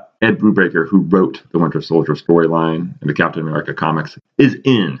Ed Brubaker, who wrote the Winter Soldier storyline and the Captain America comics, is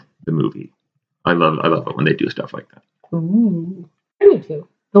in the movie. I love it when they do stuff like that. Ooh, I do too.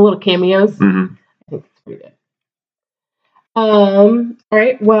 The little cameos. Mm-hmm. I think it's pretty good. All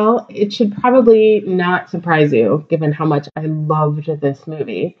right. Well, it should probably not surprise you, given how much I loved this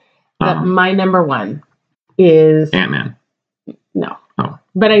movie, that my number one is Ant-Man. No. Oh.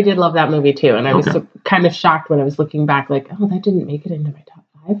 But I did love that movie too, and I was kind of shocked when I was looking back, like, oh, that didn't make it into my top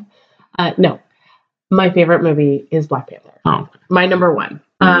 5. No, my favorite movie is Black Panther. Oh. My number 1.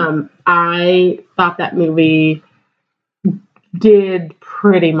 I thought that movie did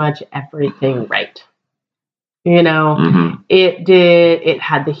pretty much everything right. You know, it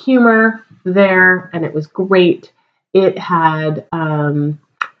had the humor there, and it was great. It had a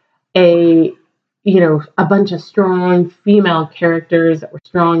bunch of strong female characters that were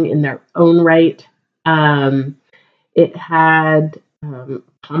strong in their own right. It had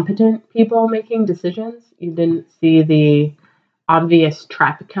competent people making decisions. You didn't see the obvious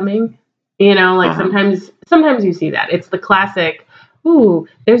trap coming. You know, like sometimes you see that. It's the classic, ooh,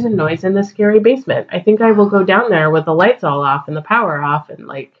 there's a noise in the scary basement. I think I will go down there with the lights all off and the power off and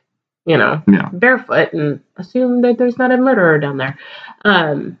barefoot and assume that there's not a murderer down there.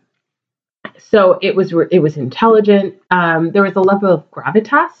 So it was intelligent. There was a level of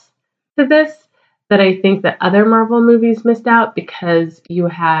gravitas to this that I think that other Marvel movies missed out, because you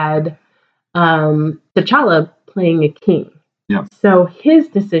had T'Challa playing a king. Yeah. So his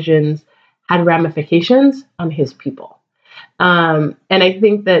decisions had ramifications on his people. And I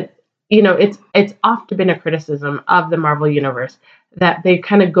think that, it's often been a criticism of the Marvel Universe that they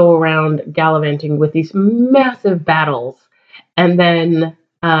kind of go around gallivanting with these massive battles, and then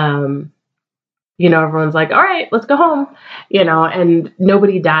everyone's like, all right, let's go home, and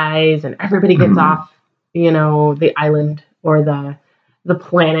nobody dies and everybody gets off, the island or the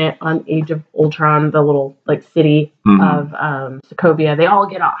planet on Age of Ultron, the little city of Sokovia. They all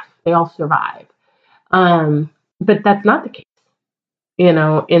get off. They all survive. But that's not the case, in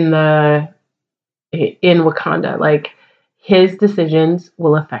Wakanda. Like, his decisions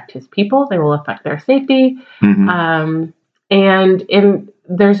will affect his people. They will affect their safety. And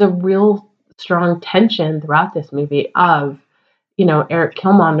there's a real strong tension throughout this movie of, Eric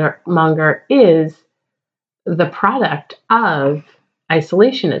Killmonger is the product of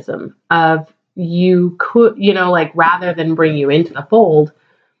isolationism, of you could, rather than bring you into the fold,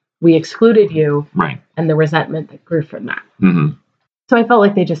 we excluded you, right? And the resentment that grew from that. So I felt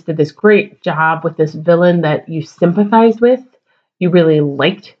like they just did this great job with this villain that you sympathized with. You really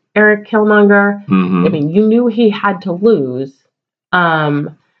liked Eric Killmonger. I mean, you knew he had to lose,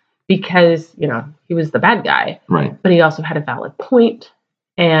 because he was the bad guy, right? But he also had a valid point,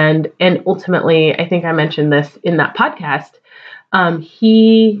 and ultimately, I think I mentioned this in that podcast.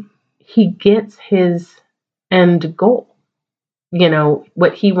 He gets his end goal.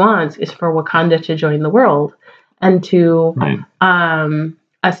 What he wants is for Wakanda to join the world and to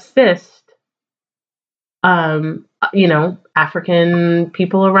assist, African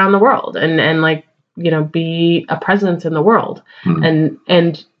people around the world, and be a presence in the world.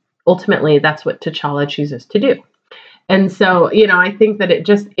 And ultimately, that's what T'Challa chooses to do. And so, I think that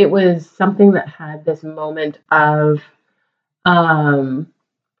it was something that had this moment of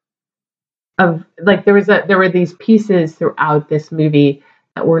there were these pieces throughout this movie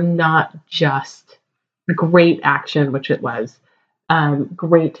that were not just great action, which it was,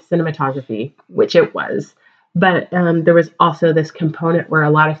 great cinematography, which it was, but there was also this component where a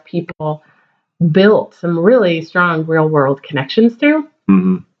lot of people built some really strong real world connections to,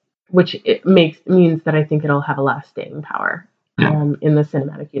 which means that I think it'll have a lot of staying power in the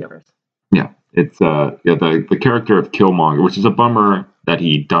cinematic universe. Yeah, it's the character of Killmonger, which is a bummer that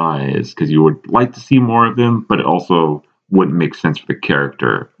he dies, because you would like to see more of him, but it also wouldn't make sense for the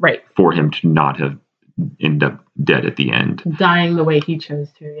character, right, for him to not have end up dead at the end, dying the way he chose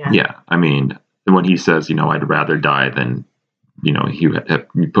to. Yeah, I mean, when he says, I'd rather die than, you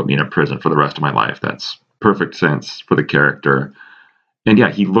put me in a prison for the rest of my life. That's perfect sense for the character. And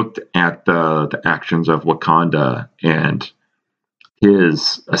yeah, he looked at the actions of Wakanda, and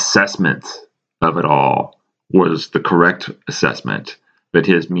his assessment of it all was the correct assessment, but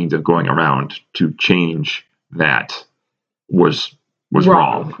his means of going around to change that was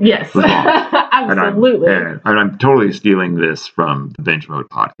wrong. Yes, was wrong. Absolutely. And I'm totally stealing this from the Bench Mode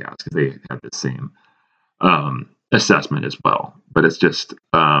podcast, because they have the same assessment as well. But it's just,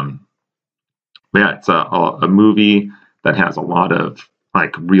 it's a movie that has a lot of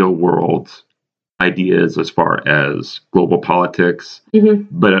real world ideas as far as global politics,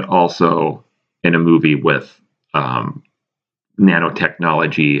 but it also in a movie with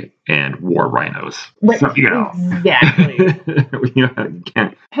nanotechnology and war rhinos. Right. So, exactly.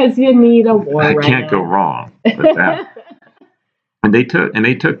 Because you need a war rhino. Can't go wrong with that. And they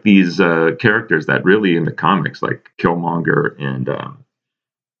took these characters that really in the comics, like Killmonger and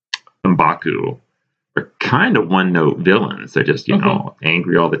M'Baku, are kind of one-note villains. They're just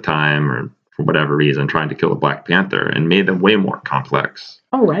angry all the time, or for whatever reason, trying to kill the Black Panther and made them way more complex.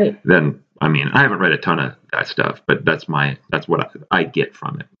 Oh, right. Than, I mean, I haven't read a ton of that stuff, but that's what I get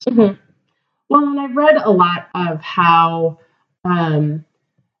from it. So. Mm-hmm. Well, and I've read a lot of how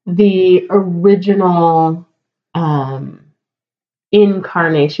the original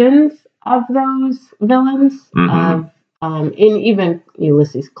incarnations of those villains, in even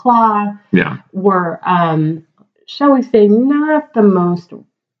Ulysses Claw, were, shall we say, not the most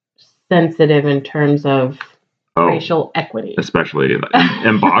sensitive in terms of racial equity. Especially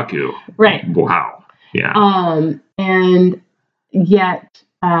M'Baku. Right. Wow. Yeah. And yet,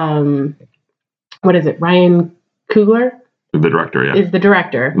 what is it? Ryan Coogler? The director, yeah. Is the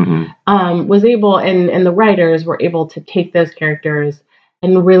director. Mm-hmm. Was able, and the writers were able to take those characters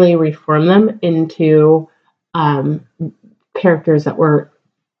and really reform them into characters that were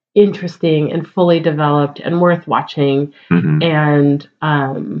interesting and fully developed and worth watching, and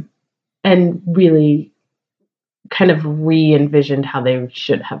really kind of re-envisioned how they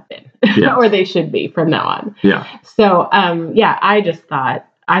should have been, or they should be from now on. Yeah. So,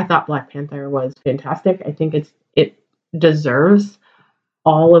 I thought Black Panther was fantastic. I think it deserves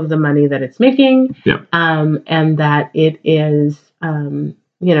all of the money that it's making, and that it is,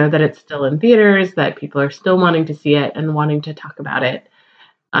 that it's still in theaters, that people are still wanting to see it and wanting to talk about it,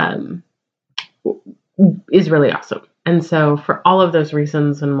 is really awesome. And so for all of those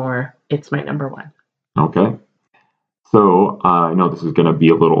reasons and more, it's my number one. Okay. So I know this is going to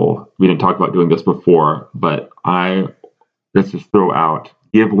be we didn't talk about doing this before, but let's just throw out,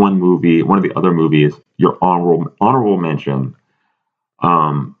 give one of the other movies, your honorable mention,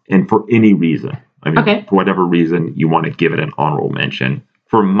 and for any reason. I mean, for whatever reason you want to give it an honorable mention.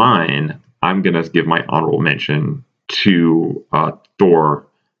 For mine, I'm going to give my honorable mention to Thor,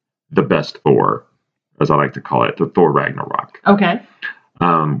 the best Thor, as I like to call it, the Thor Ragnarok. Okay.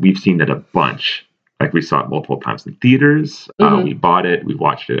 We've seen it a bunch. Like, we saw it multiple times in theaters. We bought it. We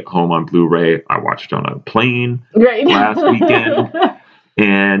watched it at home on Blu-ray. I watched it on a plane last weekend.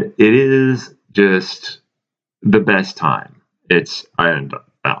 And it is just the best time. It's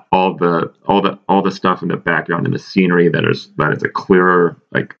all the stuff in the background and the scenery that is a clearer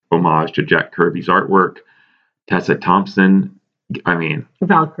homage to Jack Kirby's artwork. Tessa Thompson. I mean,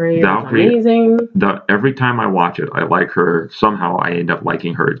 Valkyrie is amazing. Every time I watch it, I like her. Somehow I end up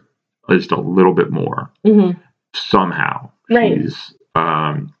liking her just a little bit more. Somehow. Right. She's,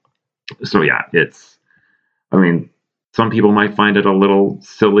 so yeah, I mean, some people might find it a little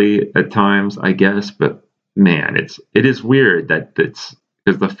silly at times, I guess, but man, it is weird that it's,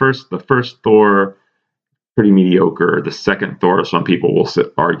 because the first Thor, pretty mediocre. The second Thor, some people will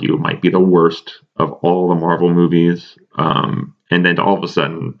argue, might be the worst of all the Marvel movies. And then all of a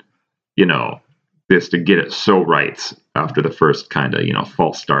sudden, this to get it so right after the first kind of,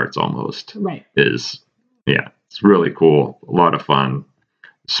 false starts almost, is, it's really cool. A lot of fun.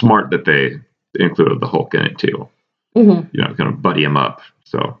 Smart that they included the Hulk in it too. Kind of buddy him up.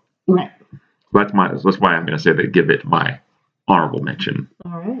 So that's why I'm going to say they give it my honorable mention.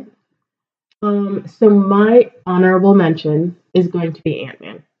 All right. So my honorable mention is going to be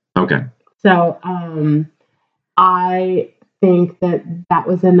Ant-Man. Okay. So I think that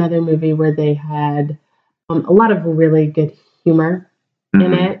was another movie where they had a lot of really good humor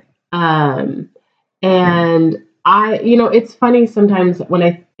in it. And it's funny sometimes when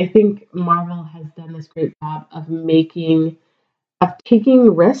I think Marvel has done this great job of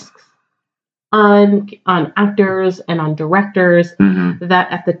taking risks on actors and on directors that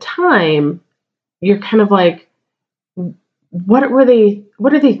at the time you're kind of like, what are they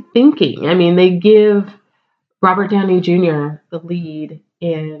thinking? I mean, they give Robert Downey Jr. the lead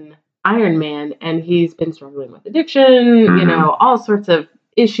in Iron Man, and he's been struggling with addiction, all sorts of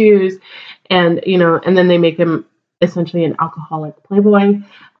issues, and and then they make him essentially an alcoholic playboy,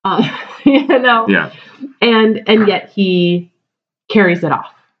 and yet he carries it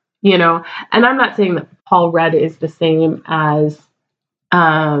off, and I'm not saying that Paul Rudd is the same as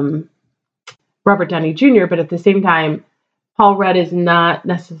Robert Downey Jr., but at the same time, Paul Rudd is not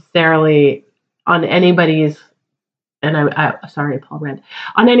necessarily on anybody's, sorry, Paul Rudd,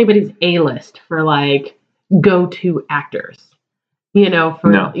 on anybody's A-list for like go-to actors,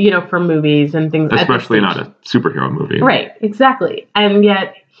 for movies and things. Especially not a superhero movie. Right, exactly. And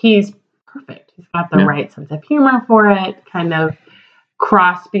yet he's perfect. He's got the right sense of humor for it, kind of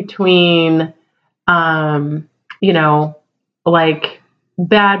cross between, like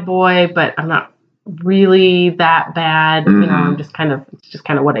bad boy, but I'm not really that bad. I'm just it's just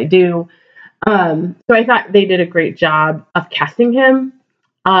kind of what I do. So I thought they did a great job of casting him.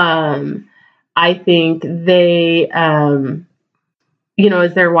 I think they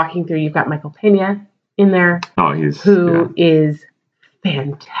as they're walking through, you've got Michael Pena in there. Oh, who is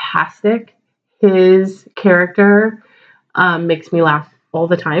fantastic. His character makes me laugh all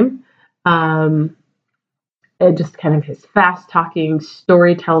the time. And just kind of his fast talking,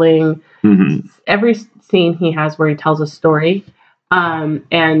 storytelling. Mm-hmm. Every scene he has where he tells a story.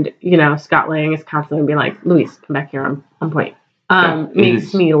 And, Scott Lang is constantly being like, Luis, come back here on point.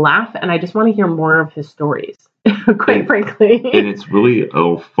 Makes me laugh, and I just want to hear more of his stories, quite frankly. And it's really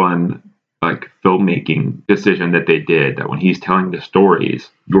a fun, like, filmmaking decision that they did, that when he's telling the stories,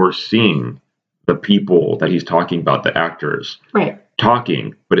 you're seeing the people that he's talking about, the actors, right,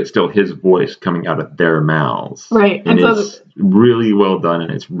 talking, but it's still his voice coming out of their mouths. Right. And it's really well done,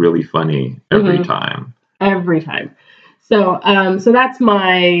 and it's really funny every time. Every time. So that's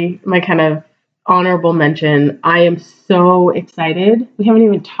my kind of honorable mention. I am so excited. We haven't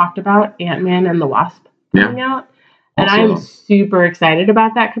even talked about Ant-Man and the Wasp coming out. And I am super excited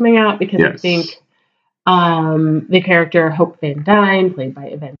about that coming out because I think the character Hope Van Dyne, played by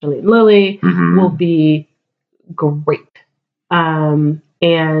Evangeline Lilly, will be great. And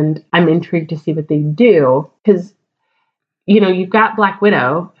I'm intrigued to see what they do because, you've got Black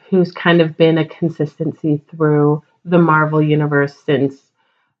Widow, who's kind of been a consistency through the Marvel universe since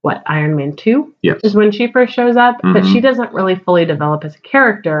Iron Man 2 is when she first shows up, but she doesn't really fully develop as a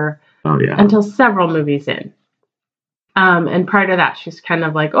character until several movies in. And prior to that, she's kind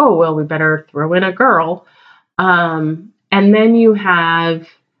of like, oh, well, we better throw in a girl. And then you have,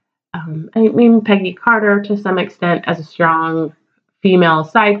 Peggy Carter to some extent as a strong female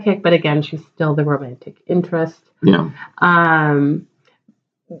sidekick, but again, she's still the romantic interest. Yeah.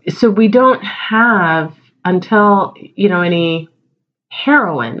 So we don't have until, any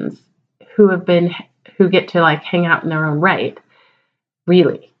heroines who get to like hang out in their own right,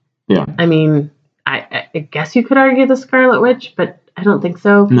 really. Yeah. I mean, I guess you could argue the Scarlet Witch, but I don't think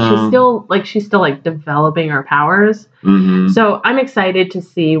so. No. She's still developing her powers. So I'm excited to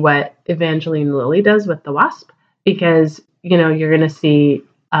see what Evangeline Lilly does with the Wasp, because you're going to see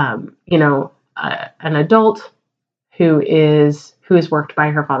an adult who is worked by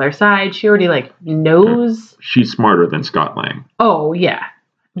her father's side. She already knows. She's smarter than Scott Lang. Oh yeah,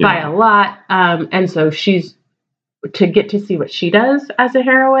 by a lot. And so to get to see what she does as a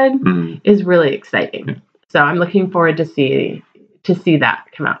heroine is really exciting. Yeah. So I'm looking forward to see that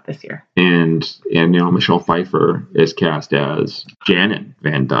come out this year. And Michelle Pfeiffer is cast as Janet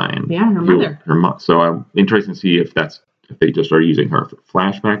Van Dyne. Yeah, her mother. So I'm interested to see if they just are using her for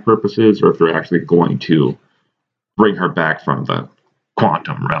flashback purposes, or if they're actually going to bring her back from the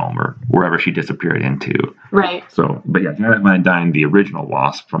quantum realm or wherever she disappeared into. Right. So, but yeah, Janet Van Dyne, the original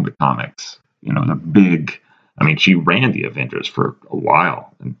Wasp from the comics, the big, she ran the Avengers for a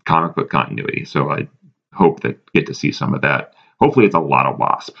while in comic book continuity. So I hope that get to see some of that. Hopefully it's a lot of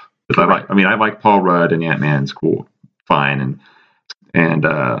Wasp. Because I like Paul Rudd, and Ant-Man's cool, fine. And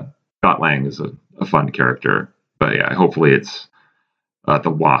Scott Lang is a fun character. But yeah, hopefully it's the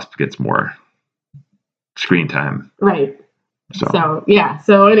Wasp gets more screen time. Right. So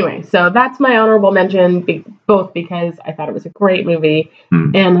anyway, that's my honorable mention, both because I thought it was a great movie,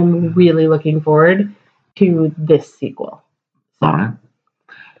 and I'm really looking forward to this sequel. So. All right.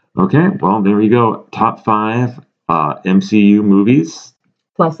 Okay, well, there we go. Top 5 MCU movies.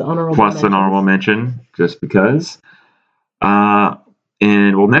 Plus an honorable mention, just because.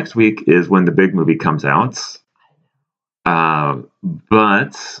 Next week is when the big movie comes out.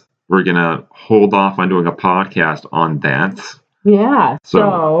 But we're going to hold off on doing a podcast on that. Yeah.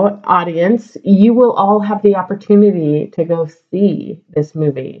 So, audience, you will all have the opportunity to go see this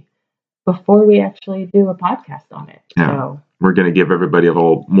movie before we actually do a podcast on it. Yeah. So we're going to give everybody a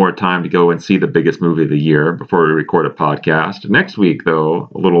little more time to go and see the biggest movie of the year before we record a podcast. Next week, though,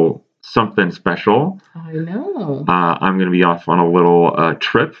 a little something special. I know. I'm going to be off on a little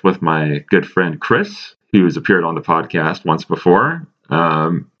trip with my good friend Chris, who's appeared on the podcast once before.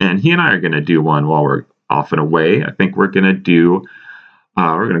 And he and I are going to do one while we're off and away. I think we're going to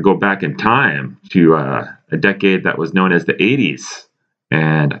go back in time to a decade that was known as the 80s.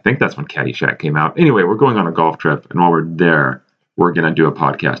 And I think that's when Caddyshack came out. Anyway, we're going on a golf trip, and while we're there, we're going to do a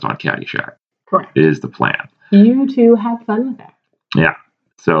podcast on Caddyshack. Correct. Is the plan. You two have fun with that. Yeah.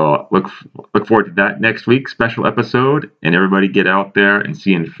 So look forward to that next week, special episode, and everybody get out there and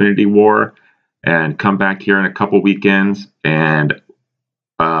see Infinity War, and come back here in a couple weekends, and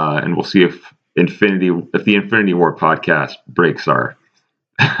we'll see if the Infinity War podcast breaks our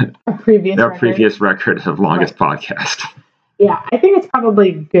previous record of longest podcast. Yeah, I think it's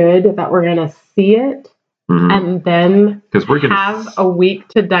probably good that we're going to see it and then we're gonna have a week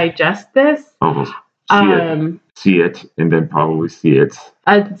to digest this. Almost see it and then probably see it.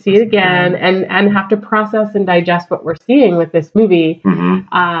 I'd see it again and have to process and digest what we're seeing with this movie.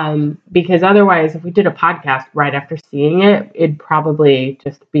 Mm-hmm. Because otherwise, if we did a podcast right after seeing it, it'd probably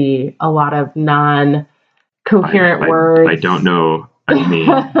just be a lot of non-coherent words. I don't know. I mean,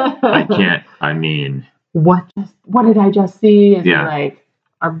 I can't. I mean, what did I just see? As you like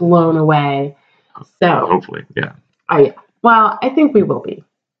are blown away. So hopefully, yeah. Well, I think we will be.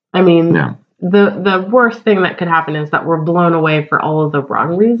 I mean, the worst thing that could happen is that we're blown away for all of the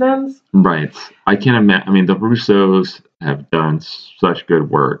wrong reasons. Right. I can't imagine. I mean, the Russos have done such good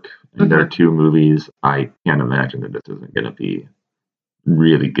work in their 2 movies. I can't imagine that this isn't going to be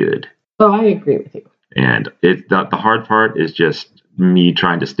really good. Oh, I agree with you. And the hard part is just me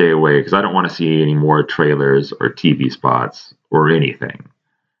trying to stay away because I don't want to see any more trailers or TV spots or anything.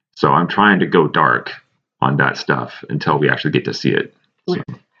 So I'm trying to go dark on that stuff until we actually get to see it. So.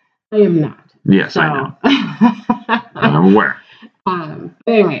 I am not. Yes, I know. I'm aware.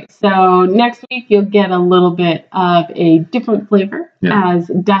 Anyway, so next week you'll get a little bit of a different flavor as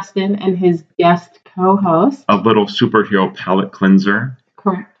Dustin and his guest co-host. A little superhero palate cleanser.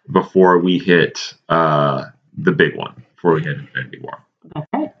 Correct. Before we hit the big one, before we hit Infinity War. That's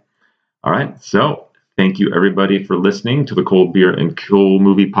right. All right. So thank you, everybody, for listening to the Cold Beer and Cool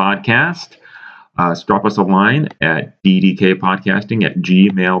Movie Podcast. Drop us a line at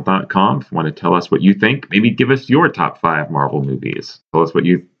ddkpodcasting@gmail.com if you want to tell us what you think. Maybe give us your top 5 Marvel movies. Tell us what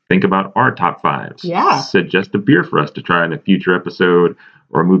you think about our top 5s. Yeah. Suggest a beer for us to try in a future episode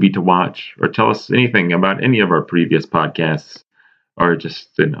or a movie to watch, or tell us anything about any of our previous podcasts, or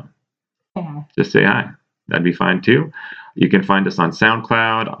just, just say hi. That'd be fine too. You can find us on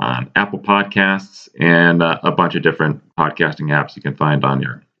SoundCloud, on Apple Podcasts, and a bunch of different podcasting apps you can find on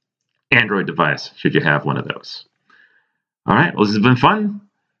your Android device, should you have one of those. All right. Well, this has been fun.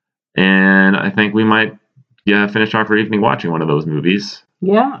 And I think we might finish off our evening watching one of those movies.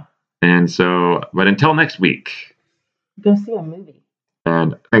 Yeah. And so, but until next week. Go see a movie.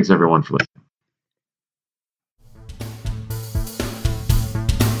 And thanks, everyone, for listening.